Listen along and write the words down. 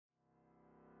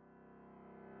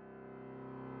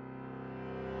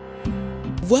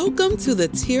Welcome to the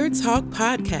Tear Talk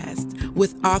Podcast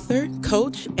with author,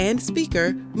 coach, and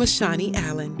speaker MaShani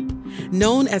Allen.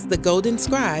 Known as the Golden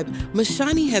Scribe,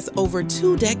 MaShani has over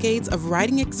 2 decades of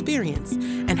writing experience,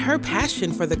 and her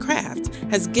passion for the craft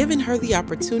has given her the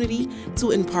opportunity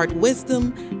to impart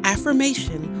wisdom,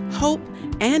 affirmation, hope,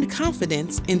 and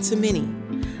confidence into many.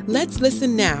 Let's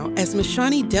listen now as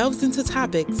MaShani delves into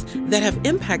topics that have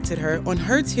impacted her on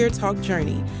her Tear Talk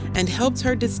journey and helped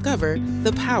her discover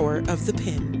the power of the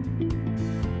pen.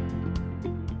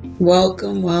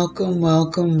 Welcome, welcome,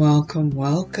 welcome, welcome,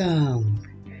 welcome.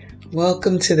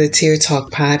 Welcome to the Tear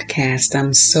Talk podcast.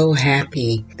 I'm so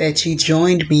happy that you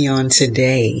joined me on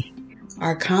today.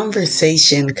 Our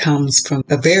conversation comes from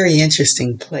a very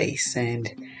interesting place, and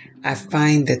I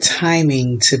find the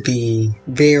timing to be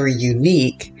very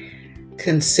unique,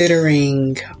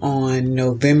 considering on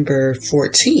November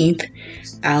 14th,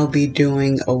 I'll be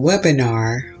doing a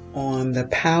webinar on the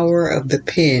power of the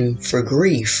pen for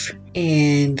grief.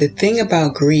 And the thing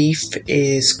about grief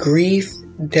is grief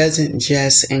doesn't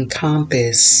just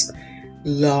encompass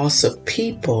loss of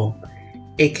people.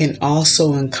 It can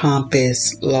also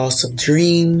encompass loss of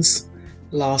dreams,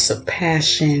 loss of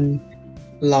passion,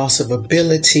 loss of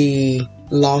ability,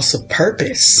 loss of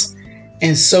purpose,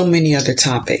 and so many other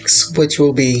topics, which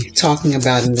we'll be talking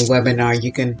about in the webinar.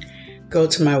 You can go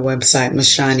to my website,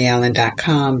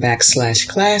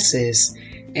 mashaniallen.com/classes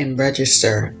and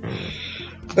register.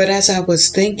 But as I was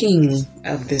thinking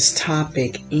of this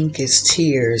topic, Ink is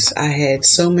Tears, I had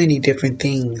so many different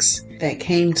things that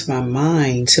came to my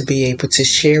mind to be able to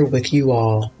share with you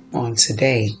all on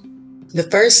today. The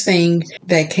first thing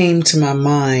that came to my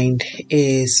mind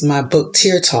is my book,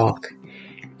 Tear Talk.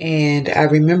 And I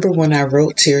remember when I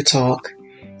wrote Tear Talk,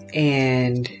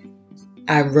 and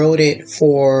I wrote it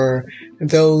for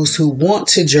those who want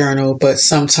to journal but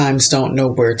sometimes don't know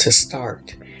where to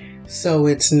start. So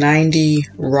it's 90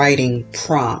 writing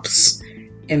prompts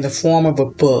in the form of a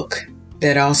book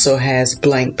that also has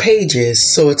blank pages.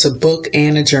 So it's a book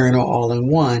and a journal all in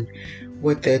one,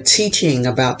 with the teaching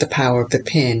about the power of the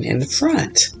pen in the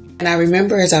front. And I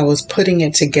remember as I was putting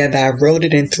it together, I wrote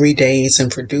it in 3 days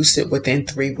and produced it within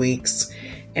 3 weeks.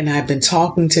 And I've been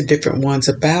talking to different ones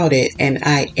about it, and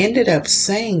I ended up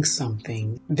saying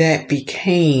something that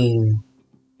became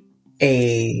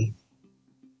a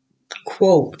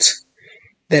quote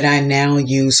that I now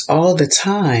use all the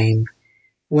time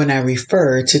when I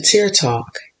refer to Tear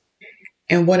Talk.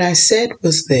 And what I said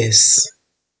was this: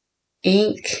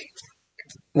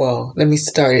 let me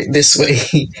start it this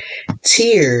way.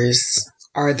 Tears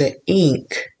are the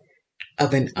ink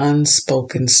of an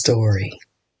unspoken story.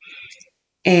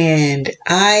 And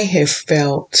I have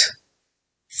felt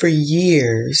for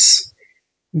years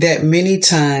that many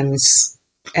times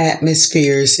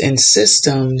atmospheres and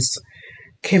systems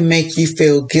can make you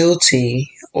feel guilty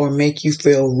or make you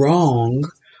feel wrong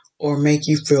or make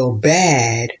you feel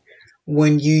bad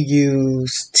when you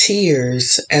use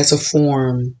tears as a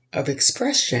form of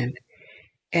expression.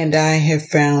 And I have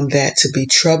found that to be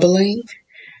troubling.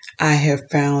 I have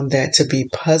found that to be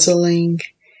puzzling.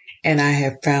 And I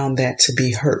have found that to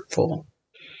be hurtful.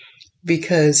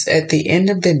 Because at the end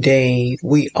of the day,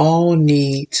 we all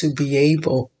need to be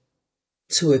able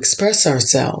to express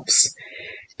ourselves.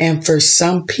 And for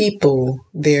some people,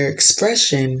 their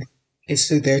expression is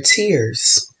through their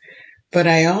tears. But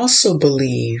I also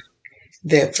believe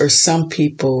that for some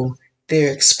people,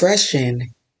 their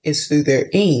expression is through their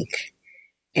ink,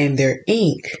 and their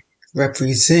ink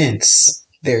represents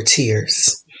their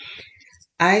tears.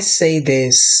 I say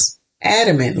this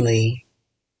adamantly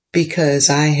because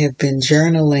I have been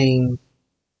journaling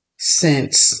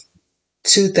since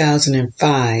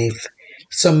 2005.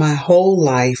 So my whole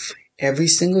life, every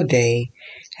single day,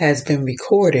 has been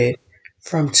recorded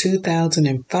from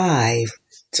 2005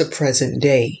 to present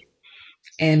day.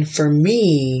 And for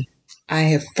me, I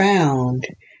have found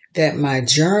that my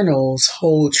journals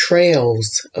hold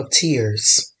trails of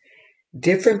tears.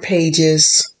 Different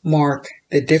pages mark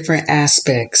the different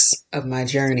aspects of my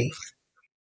journey.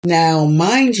 Now,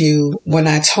 mind you, when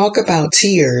I talk about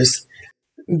tears,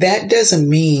 that doesn't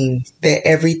mean that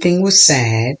everything was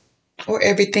sad or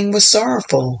everything was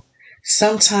sorrowful.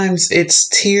 Sometimes it's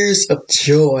tears of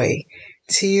joy,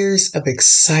 tears of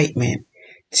excitement,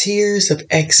 tears of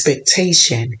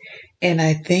expectation. And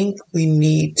I think we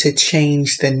need to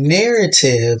change the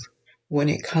narrative when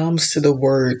it comes to the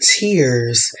word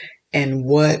tears and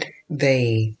what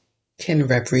they can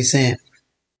represent.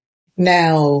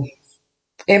 Now,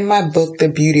 in my book, The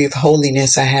Beauty of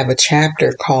Holiness, I have a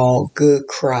chapter called Good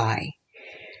Cry.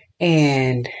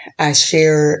 And I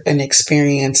share an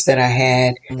experience that I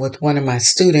had with one of my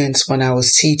students when I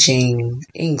was teaching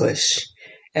English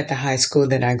at the high school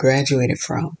that I graduated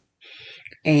from.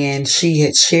 And she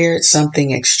had shared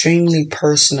something extremely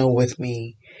personal with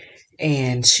me.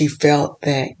 And she felt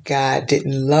that God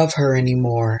didn't love her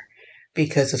anymore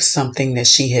because of something that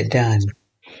she had done.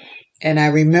 And I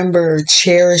remember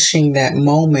cherishing that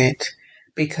moment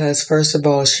because, first of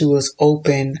all, she was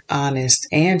open, honest,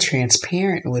 and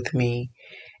transparent with me.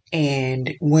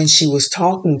 And when she was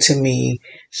talking to me,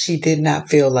 she did not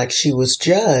feel like she was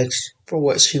judged for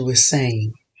what she was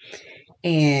saying.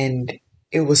 And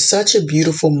it was such a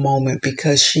beautiful moment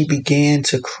because she began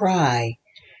to cry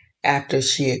after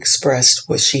she expressed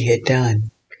what she had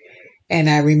done. And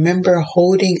I remember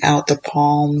holding out the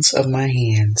palms of my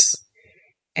hands,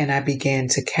 and I began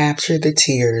to capture the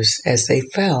tears as they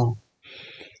fell.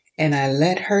 And I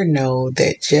let her know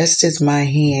that just as my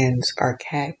hands are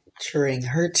capturing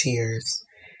her tears,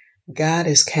 God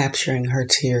is capturing her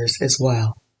tears as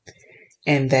well.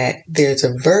 And that there's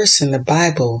a verse in the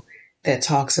Bible that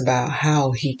talks about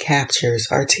how he captures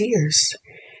our tears.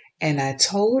 And I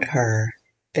told her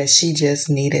that she just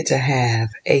needed to have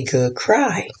a good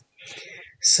cry.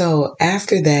 So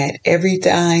after that, every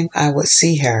time I would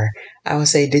see her, I would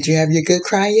say, "Did you have your good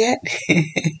cry yet?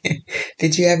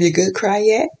 Did you have your good cry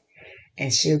yet?"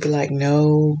 And she would be like,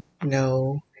 "No,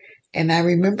 no." And I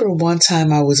remember one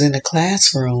time I was in a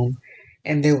classroom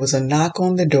and there was a knock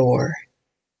on the door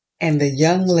and the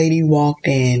young lady walked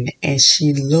in and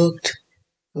she looked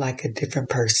like a different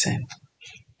person.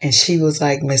 And she was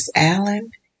like, "Miss Allen,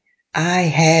 I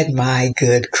had my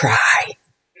good cry."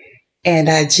 And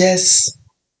I just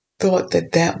thought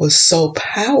that that was so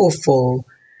powerful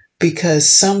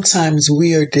because sometimes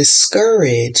we are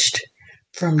discouraged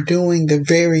from doing the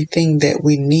very thing that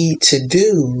we need to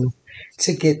do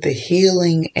to get the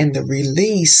healing and the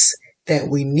release that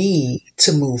we need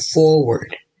to move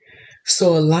forward.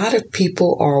 So a lot of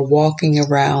people are walking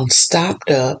around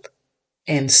stopped up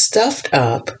and stuffed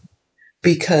up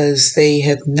because they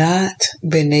have not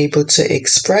been able to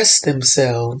express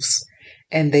themselves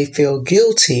and they feel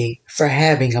guilty for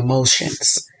having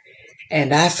emotions.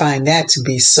 And I find that to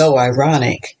be so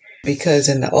ironic because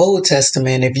in the Old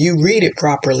Testament, if you read it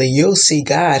properly, you'll see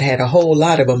God had a whole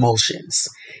lot of emotions.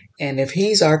 And if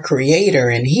he's our creator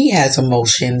and he has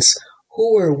emotions,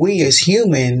 who are we as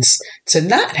humans to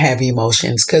not have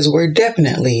emotions? Because we're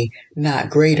definitely not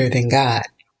greater than God.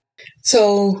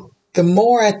 So the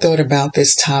more I thought about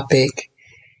this topic,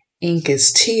 ink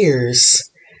is tears,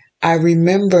 I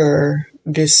remember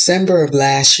December of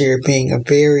last year being a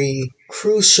very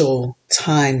crucial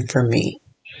time for me.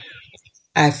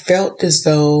 I felt as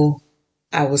though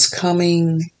I was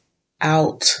coming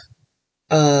out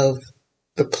of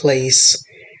the place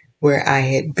where I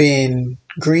had been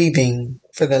grieving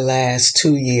for the last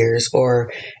 2 years,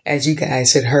 or as you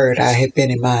guys had heard, I had been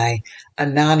in my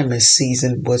anonymous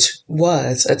season, which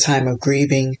was a time of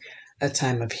grieving, a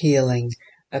time of healing,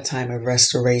 a time of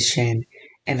restoration,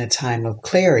 and a time of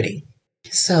clarity.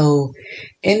 So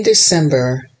in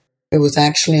December, it was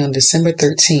actually on December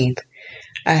 13th,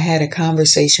 I had a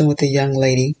conversation with a young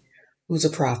lady who's a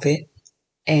prophet,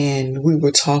 and we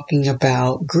were talking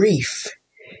about grief.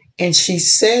 And she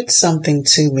said something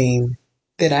to me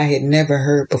that I had never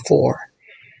heard before.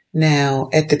 Now,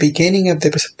 at the beginning of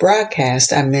the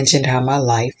broadcast, I mentioned how my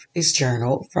life is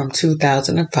journaled from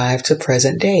 2005 to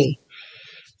present day.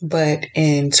 But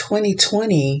in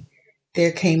 2020,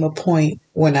 there came a point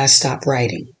when I stopped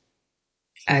writing.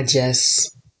 I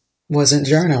just wasn't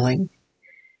journaling.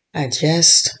 I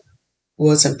just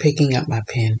wasn't picking up my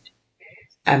pen.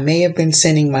 I may have been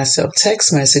sending myself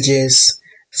text messages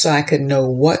so I could know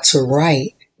what to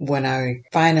write when I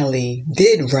finally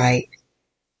did write,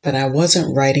 but I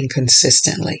wasn't writing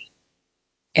consistently.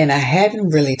 And I hadn't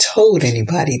really told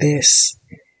anybody this,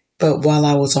 but while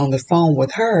I was on the phone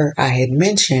with her, I had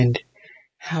mentioned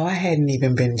how I hadn't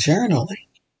even been journaling.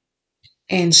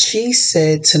 And she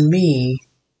said to me,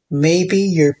 "Maybe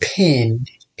your pen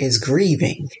is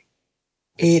grieving."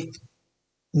 It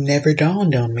never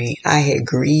dawned on me. I had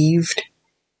grieved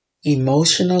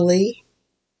emotionally.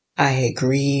 I had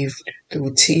grieved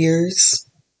through tears.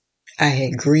 I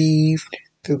had grieved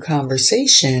through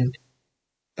conversation,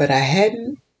 but I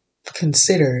hadn't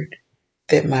considered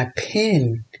that my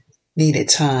pen needed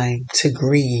time to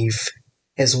grieve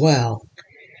as well.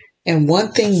 And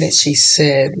one thing that she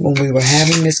said when we were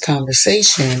having this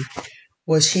conversation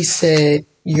was she said,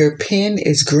 "Your pen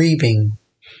is grieving.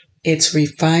 It's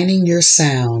refining your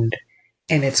sound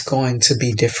and it's going to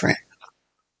be different."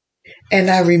 And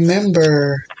I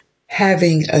remember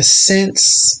having a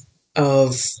sense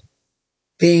of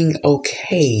being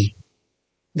okay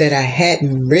that I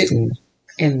hadn't written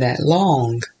in that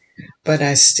long, but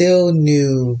I still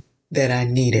knew that I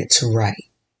needed to write.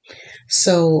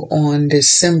 So on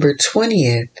December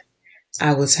 20th,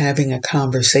 I was having a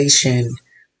conversation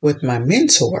with my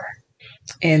mentor,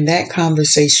 and that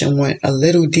conversation went a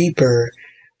little deeper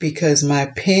because my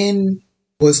pen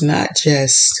was not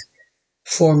just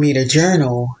for me to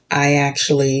journal. I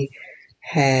actually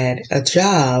had a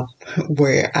job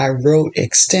where I wrote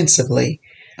extensively.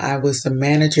 I was the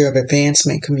manager of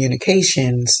advancement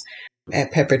communications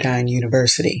at Pepperdine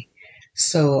University.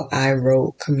 So I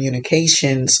wrote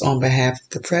communications on behalf of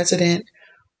the president,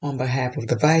 on behalf of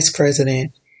the vice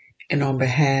president, and on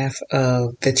behalf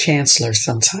of the chancellor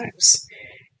sometimes.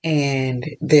 And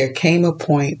there came a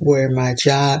point where my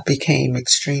job became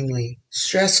extremely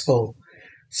stressful.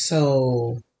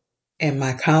 And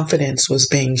my confidence was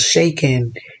being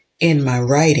shaken in my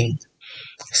writing.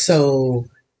 So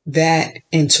that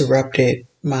interrupted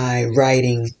my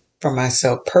writing for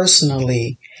myself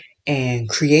personally and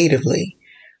creatively.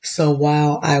 So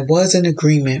while I was in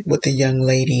agreement with the young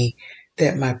lady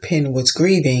that my pen was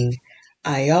grieving,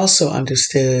 I also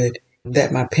understood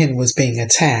that my pen was being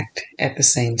attacked at the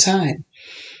same time.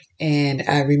 And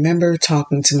I remember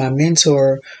talking to my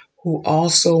mentor, who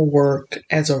also worked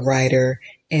as a writer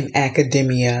in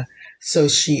academia, so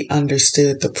she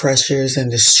understood the pressures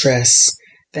and the stress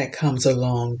that comes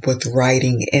along with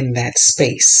writing in that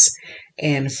space.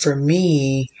 And for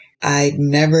me, I'd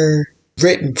never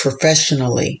written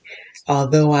professionally.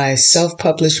 Although I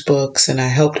self-published books and I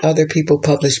helped other people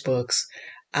publish books,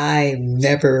 I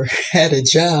never had a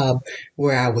job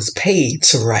where I was paid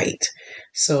to write.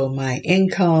 So my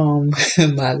income,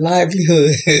 my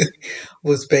livelihood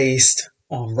was based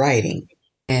on writing.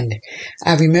 And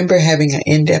I remember having an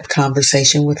in-depth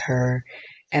conversation with her,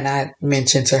 and I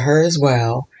mentioned to her as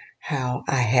well how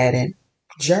I hadn't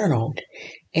journaled.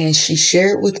 And she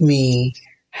shared with me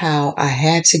how I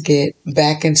had to get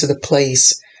back into the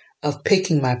place of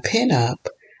picking my pen up,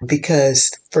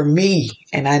 because for me,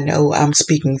 and I know I'm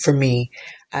speaking for me,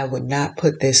 I would not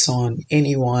put this on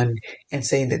anyone and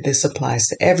say that this applies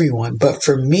to everyone. But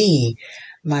for me,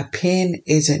 my pen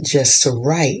isn't just to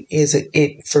write.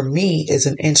 It for me is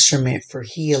an instrument for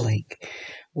healing,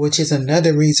 which is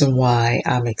another reason why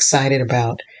I'm excited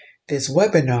about this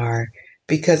webinar,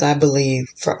 because I believe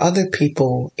for other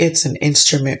people, it's an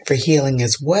instrument for healing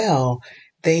as well.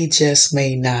 They just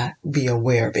may not be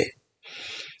aware of it.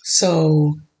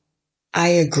 So I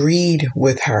agreed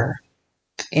with her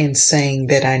in saying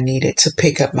that I needed to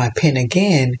pick up my pen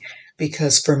again,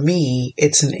 because for me,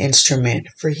 it's an instrument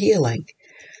for healing.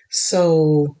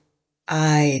 So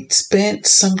I spent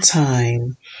some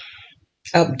time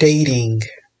updating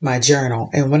my journal.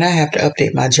 And when I have to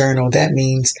update my journal, that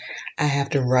means I have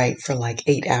to write for like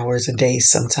 8 hours a day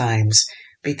sometimes,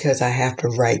 because I have to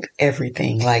write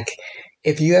everything. Like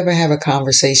if you ever have a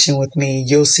conversation with me,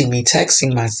 you'll see me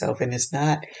texting myself, and it's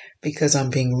not because I'm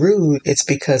being rude. It's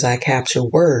because I capture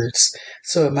words.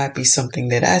 So it might be something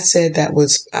that I said that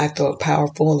I thought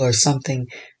powerful, or something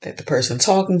that the person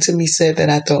talking to me said that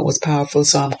I thought was powerful.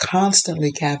 So I'm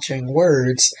constantly capturing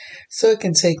words. So it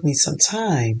can take me some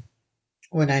time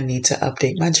when I need to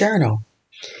update my journal.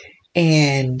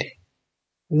 And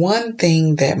one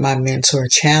thing that my mentor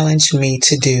challenged me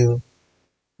to do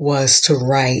was to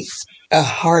write a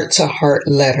heart-to-heart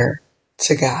letter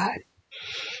to God.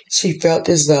 She felt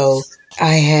as though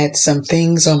I had some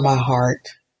things on my heart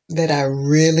that I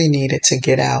really needed to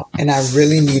get out, and I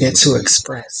really needed to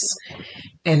express.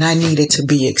 And I needed to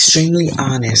be extremely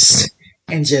honest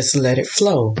and just let it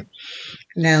flow.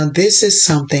 Now, this is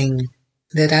something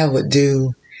that I would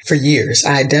do for years.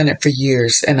 I had done it for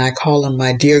years, and I call them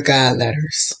my Dear God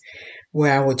letters,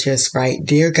 where I would just write,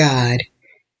 Dear God,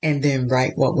 and then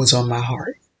write what was on my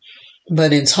heart.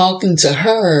 But in talking to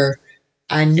her,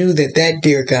 I knew that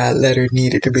Dear God letter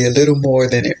needed to be a little more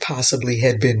than it possibly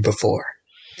had been before.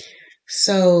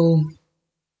 So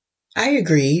I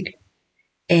agreed,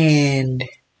 and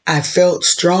I felt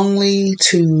strongly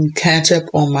to catch up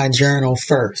on my journal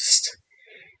first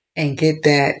and get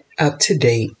that up to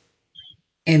date.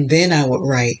 And then I would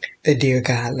write the Dear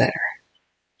God letter.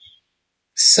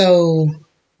 So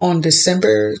on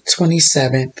December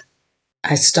 27th,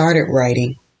 I started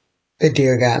writing the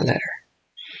Dear God letter.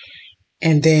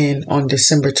 And then on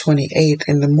December 28th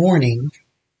in the morning,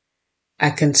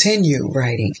 I continued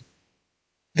writing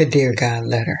the Dear God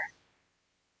letter.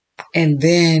 And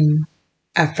then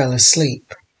I fell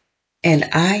asleep. And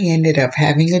I ended up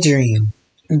having a dream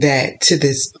that to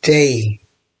this day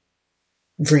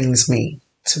brings me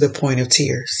to the point of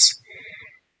tears.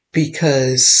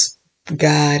 Because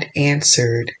God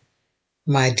answered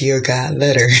my Dear God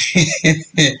letter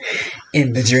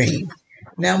in the dream.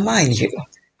 Now, mind you,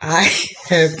 I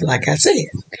have, like I said,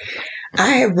 I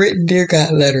have written Dear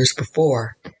God letters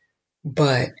before,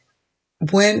 but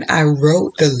when I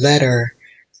wrote the letter,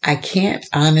 I can't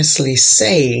honestly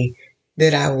say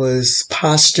that I was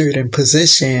postured and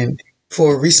positioned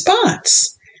for a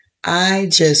response. I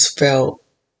just felt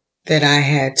that I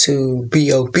had to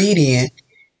be obedient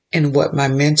in what my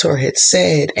mentor had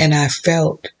said, and I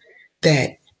felt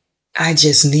that I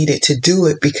just needed to do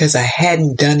it because I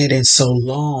hadn't done it in so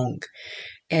long.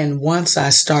 And once I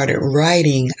started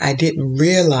writing, I didn't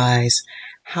realize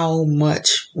how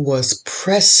much was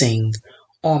pressing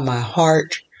on my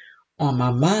heart, on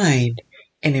my mind,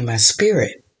 and in my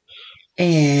spirit.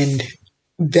 And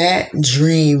that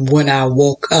dream, when I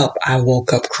woke up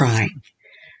crying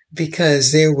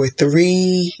because there were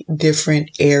 3 different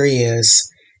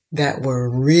areas that were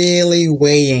really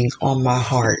weighing on my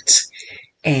heart.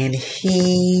 And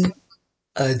he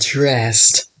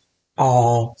addressed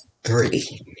all 3.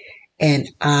 And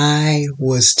I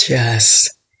was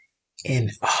just in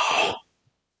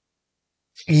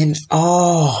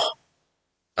awe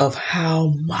of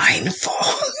how mindful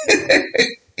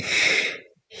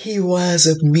he was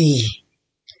of me.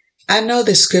 I know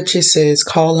the scripture says,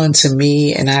 call unto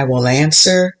me and I will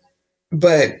answer,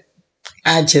 but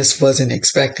I just wasn't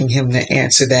expecting him to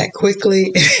answer that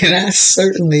quickly. And I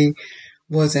certainly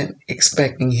wasn't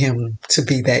expecting him to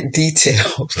be that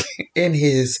detailed in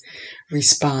his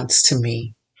response to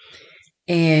me.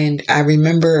 And I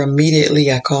remember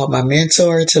immediately I called my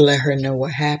mentor to let her know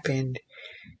what happened.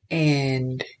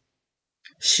 And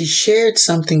she shared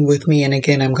something with me. And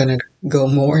again, I'm going to go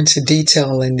more into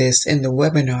detail in this in the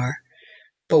webinar.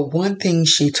 But one thing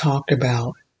she talked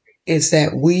about is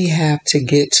that we have to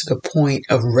get to the point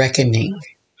of reckoning,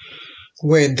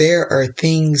 where there are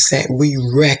things that we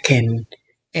reckon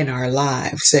in our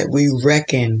lives, that we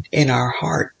reckon in our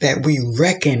heart, that we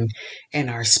reckon in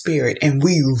our spirit, and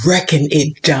we reckon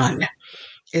it done.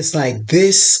 It's like,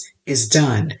 this is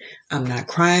done. I'm not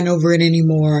crying over it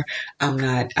anymore. I'm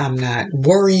not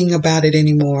worrying about it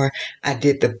anymore. I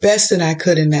did the best that I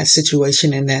could in that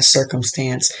situation, in that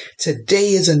circumstance.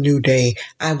 Today is a new day.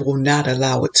 I will not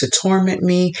allow it to torment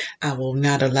me. I will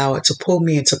not allow it to pull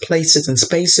me into places and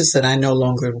spaces that I no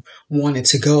longer wanted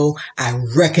to go. I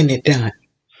reckon it done.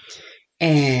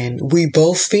 And we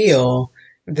both feel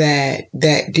that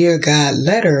Dear God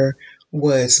letter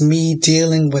was me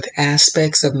dealing with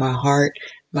aspects of my heart,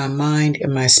 my mind,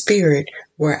 and my spirit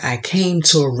where I came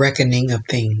to a reckoning of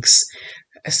things.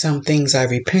 Some things I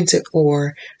repented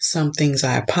for, some things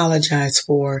I apologized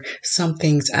for, some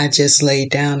things I just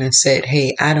laid down and said,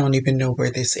 hey, I don't even know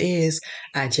where this is.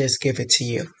 I just give it to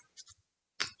you.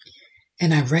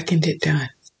 And I reckoned it done.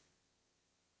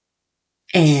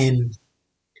 And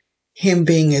him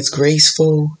being as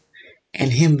graceful,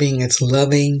 and him being as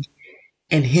loving,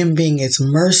 and him being as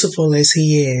merciful as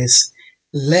he is,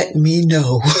 let me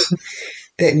know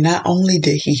that not only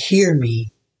did he hear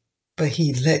me, but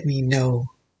he let me know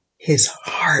his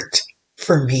heart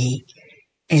for me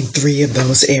in 3 of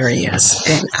those areas.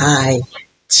 And I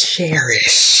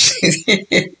cherish.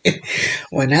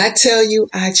 When I tell you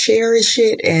I cherish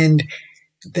it, and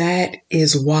that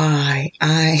is why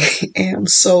I am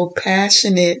so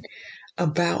passionate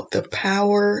about the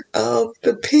power of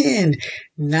the pen.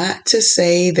 Not to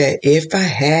say that if I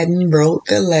hadn't wrote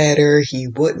the letter, he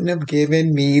wouldn't have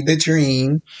given me the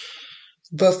dream.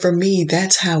 But for me,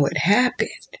 that's how it happened.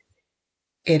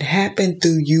 It happened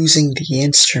through using the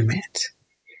instrument.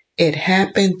 It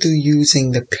happened through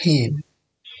using the pen.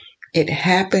 It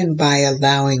happened by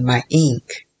allowing my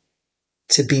ink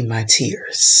to be my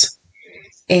tears.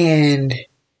 And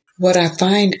what I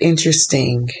find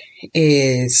interesting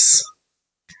is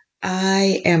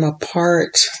I am a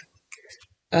part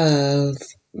of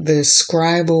the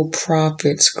Scribal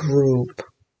Prophets group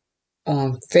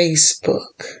on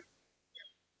Facebook.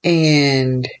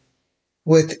 And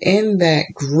within that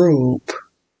group,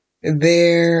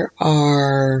 there's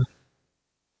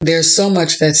so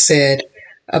much that's said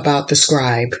about the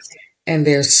scribe, and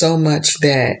there's so much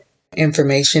that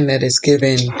information that is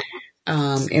given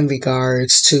in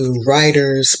regards to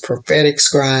writers, prophetic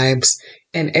scribes,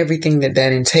 and everything that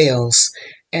entails.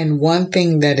 And one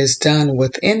thing that is done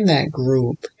within that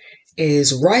group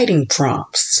is writing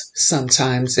prompts.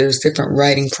 Sometimes there's different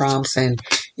writing prompts and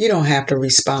you don't have to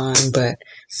respond, but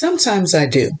sometimes I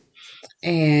do.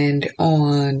 And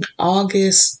on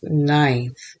August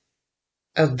 9th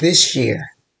of this year,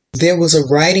 there was a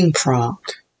writing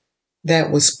prompt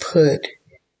that was put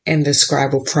in the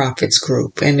Scribal Prophets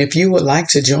group. And if you would like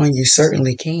to join, you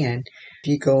certainly can. If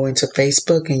you go into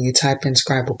Facebook and you type in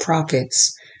Scribal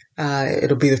Prophets,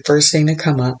 it'll be the first thing to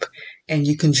come up and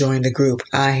you can join the group.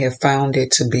 I have found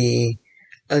it to be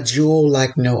a jewel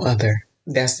like no other.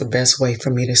 That's the best way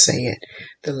for me to say it.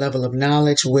 The level of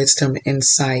knowledge, wisdom,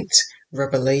 insight,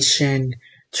 revelation,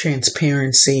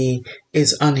 transparency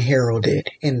is unheralded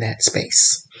in that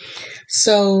space.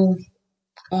 So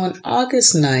on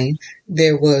August 9th,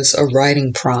 there was a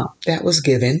writing prompt that was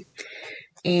given.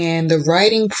 And the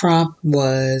writing prompt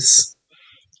was,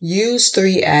 use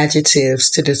 3 adjectives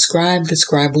to describe the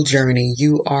scribal journey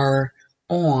you are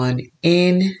on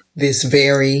in this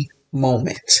very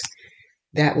moment.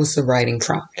 That was the writing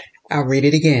prompt. I'll read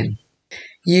it again.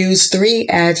 Use 3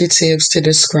 adjectives to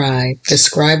describe the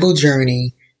scribal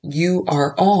journey you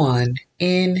are on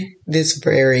in this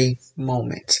very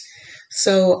moment.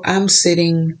 So I'm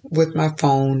sitting with my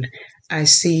phone. I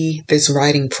see this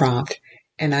writing prompt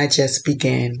and I just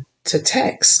begin to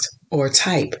text or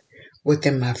type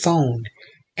within my phone.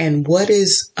 And what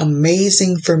is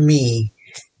amazing for me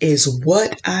is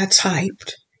what I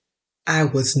typed, I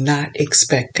was not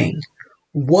expecting.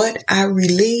 What I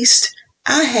released,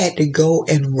 I had to go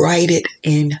and write it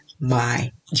in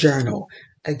my journal.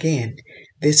 Again,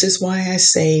 this is why I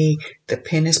say the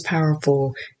pen is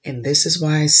powerful, and this is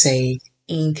why I say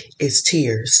ink is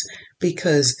tears,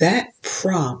 because that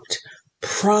prompt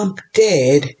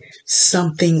prompted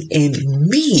something in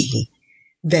me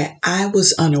that I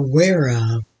was unaware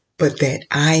of, but that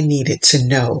I needed to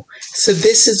know. So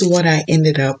this is what I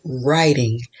ended up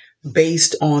writing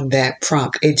based on that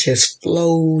prompt. It just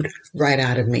flowed right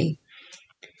out of me.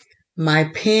 My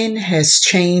pen has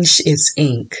changed its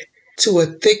ink to a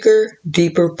thicker,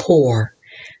 deeper pour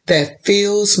that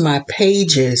fills my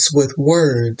pages with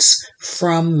words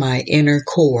from my inner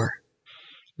core.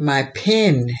 My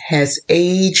pen has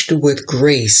aged with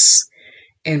grace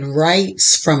and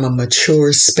writes from a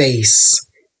mature space.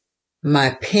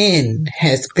 My pen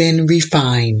has been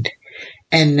refined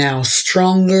and now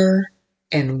stronger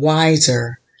and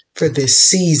wiser for this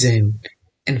season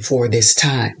and for this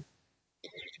time.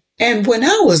 And when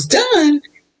I was done,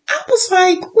 I was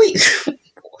like, wait, what?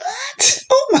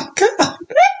 Oh my God,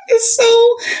 that is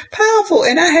so powerful.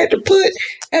 And I had to put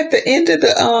at the end of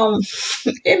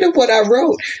end of what I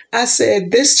wrote, I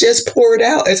said, this just poured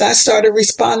out as I started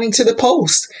responding to the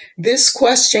post. This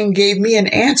question gave me an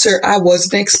answer I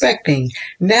wasn't expecting.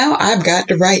 Now I've got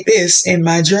to write this in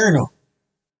my journal.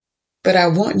 But I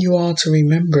want you all to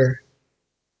remember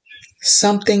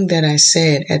something that I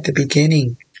said at the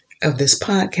beginning of this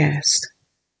podcast.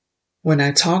 When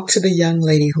I talked to the young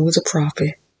lady who was a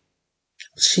prophet,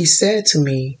 she said to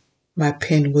me, my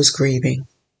pen was grieving.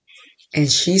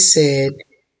 And she said,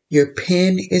 your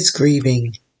pen is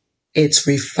grieving. It's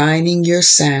refining your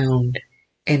sound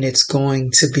and it's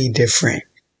going to be different.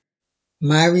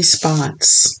 My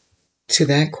response to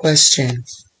that question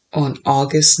on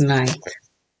August 9th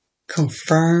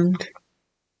confirmed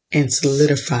and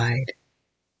solidified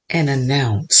and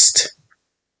announced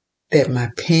that my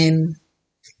pen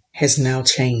has now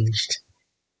changed.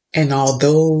 And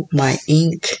although my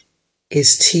ink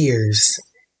is tears,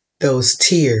 those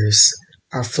tears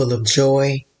are full of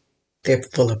joy, they're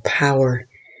full of power,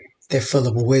 they're full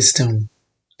of wisdom,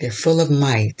 they're full of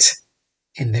might,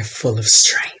 and they're full of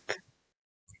strength.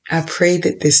 I pray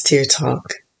that this Tear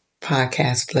Talk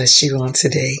podcast bless you on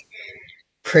today.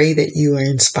 Pray that you are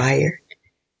inspired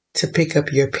to pick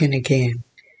up your pen again.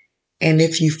 And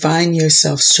if you find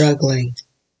yourself struggling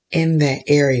in that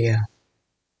area,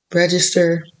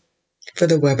 register for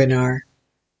the webinar,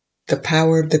 The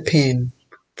Power of the Pen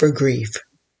for Grief,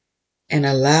 and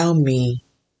allow me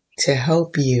to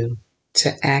help you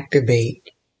to activate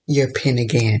your pen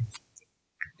again.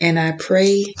 And I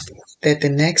pray that the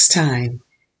next time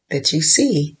that you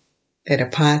see that a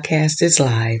podcast is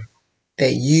live,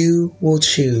 that you will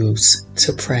choose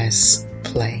to press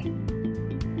play.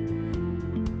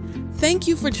 Thank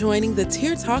you for joining the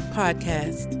Tear Talk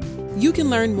podcast. You can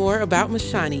learn more about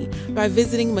MaShani by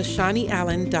visiting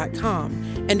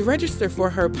MaShaniAllen.com and register for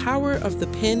her Power of the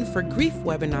Pen for Grief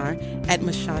webinar at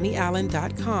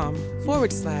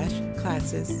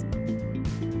MaShaniAllen.com/classes.